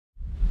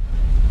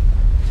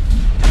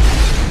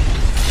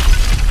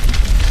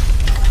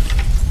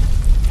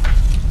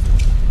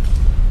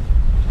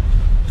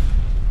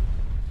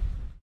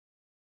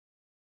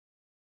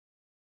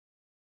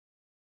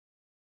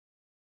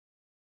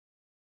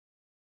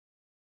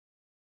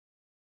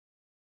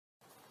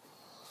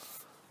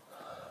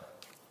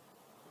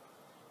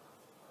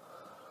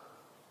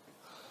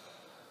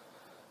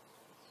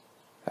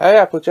Hey,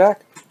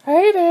 Applejack.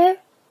 Hey there.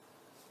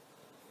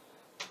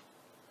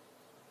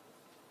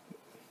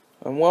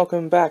 And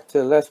welcome back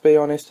to Let's Be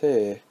Honest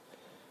Here.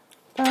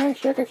 Thanks,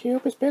 Sugar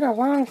Cube. It's been a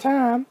long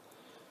time.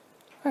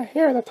 I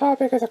hear the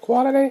topic is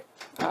equality.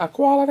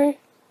 Equality?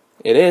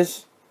 It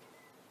is.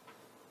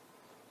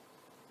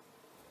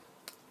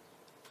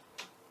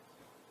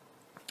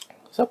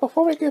 So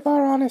before we give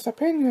our honest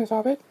opinions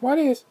of it, what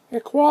is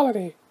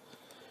equality?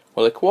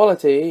 Well,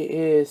 equality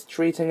is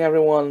treating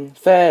everyone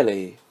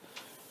fairly.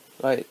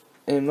 Like,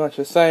 in much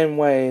the same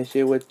way as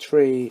you would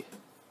treat...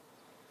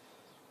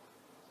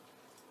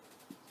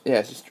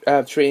 Yes,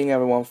 treating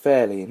everyone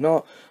fairly.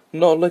 Not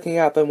looking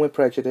at them with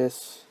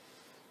prejudice.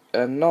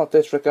 And not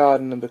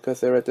disregarding them because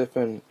they're a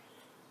different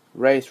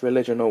race,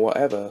 religion, or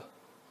whatever.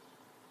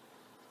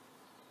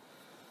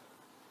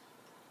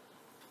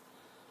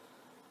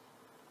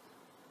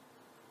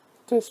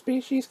 Does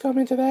species come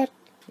into that?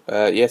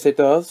 Yes, it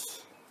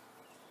does.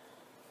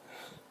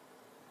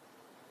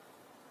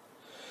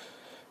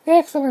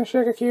 Excellent,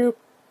 Sugar Cube.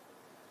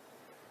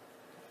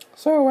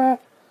 So,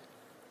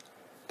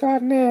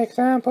 got any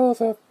examples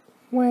of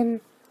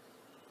when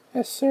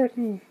a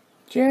certain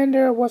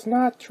gender was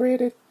not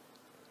treated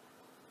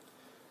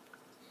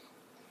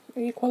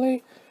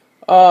equally?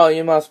 Oh,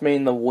 you must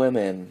mean the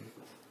women.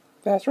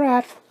 That's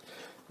right.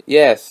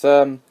 Yes,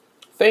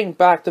 think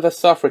back to the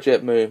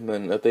suffragette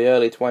movement of the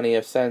early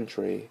 20th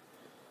century.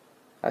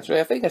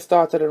 Actually, I think it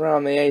started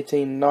around the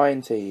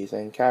 1890s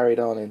and carried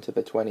on into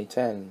the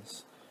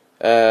 2010s.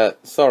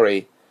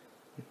 Sorry,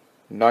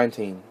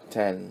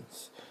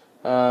 1910s.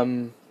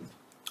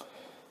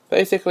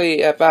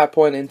 Basically, at that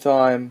point in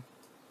time,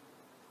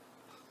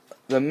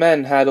 the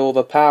men had all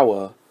the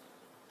power.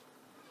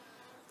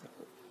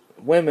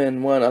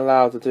 Women weren't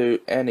allowed to do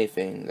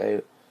anything.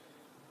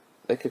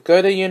 They could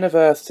go to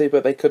university,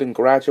 but they couldn't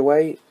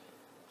graduate.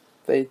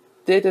 They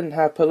didn't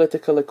have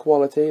political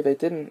equality. They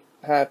didn't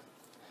have...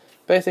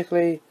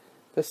 Basically,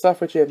 the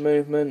suffragette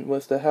movement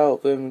was to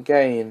help them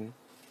gain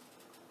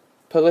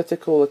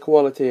political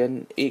equality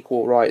and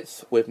equal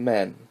rights with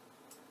men.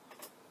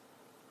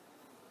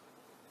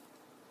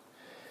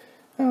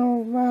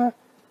 Oh,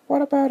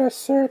 what about a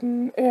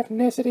certain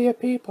ethnicity of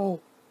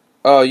people?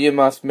 Oh, you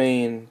must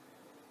mean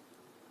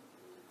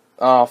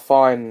our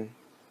fine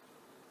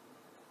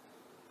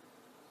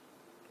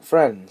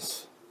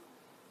friends.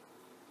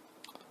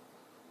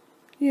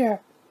 Yeah,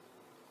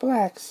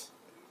 blacks.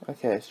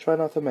 Okay, let's try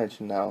not to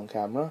mention that on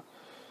camera.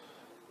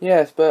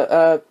 Yes,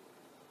 but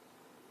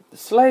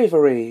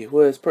slavery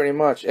was pretty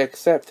much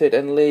accepted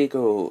and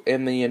legal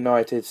in the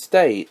United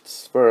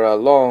States for a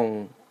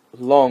long,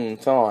 long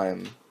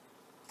time.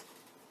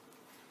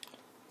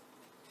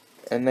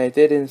 And they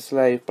did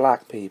enslave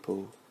black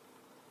people.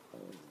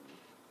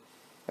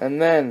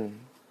 And then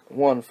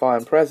one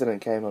fine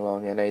president came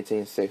along in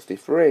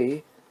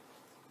 1863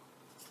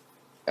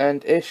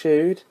 and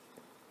issued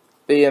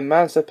the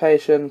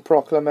Emancipation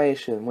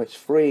Proclamation, which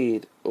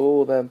freed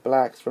all them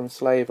blacks from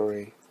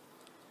slavery.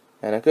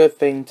 And a good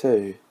thing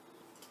too.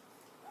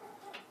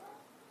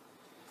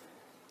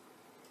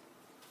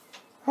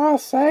 I'll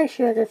say,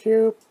 Sugar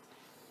Cube.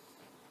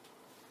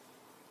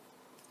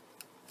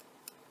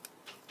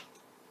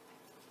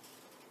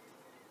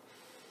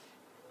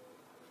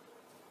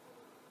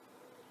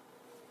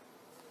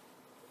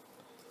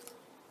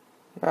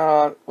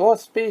 What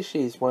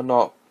species were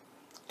not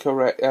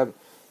correct?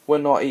 Were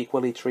not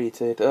equally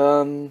treated?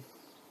 I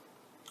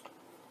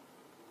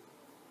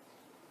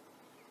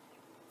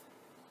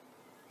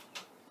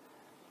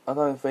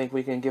don't think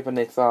we can give an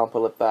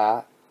example of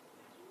that.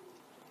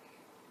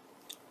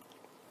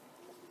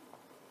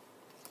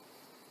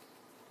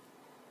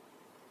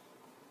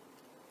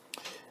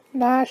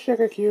 Nah,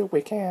 Sugar Cube,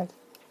 we can't.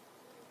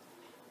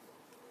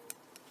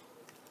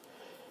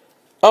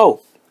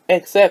 Oh,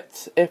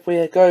 except if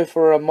we go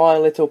for a My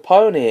Little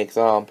Pony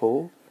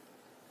example,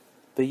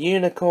 the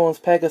unicorns,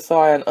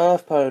 Pegasi, and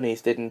Earth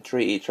ponies didn't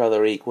treat each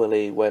other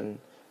equally when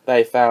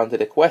they founded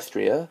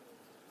Equestria.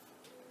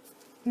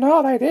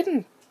 No, they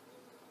didn't.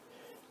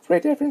 3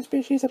 different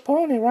species of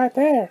pony right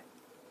there.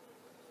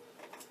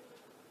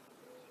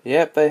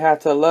 Yep, they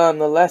had to learn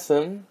the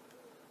lesson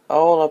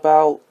all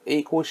about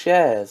equal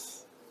shares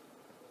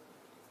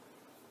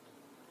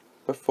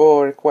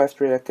before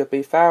Equestria could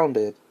be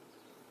founded.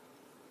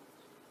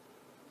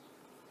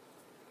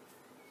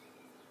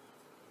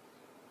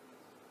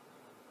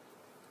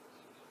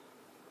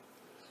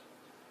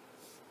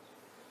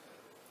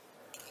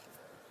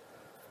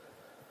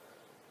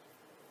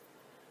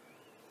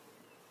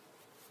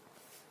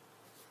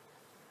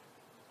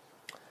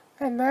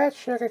 And that,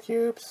 Sugar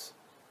Cubes,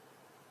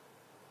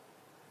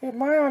 in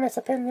my honest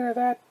opinion of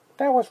that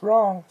was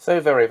wrong.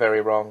 So very,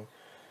 very wrong.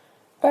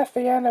 That's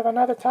the end of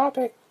another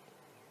topic.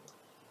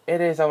 It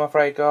is, I'm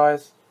afraid,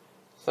 guys.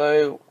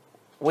 So,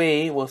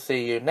 we will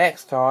see you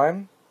next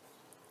time.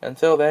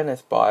 Until then,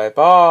 it's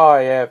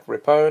bye-bye, every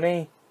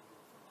pony.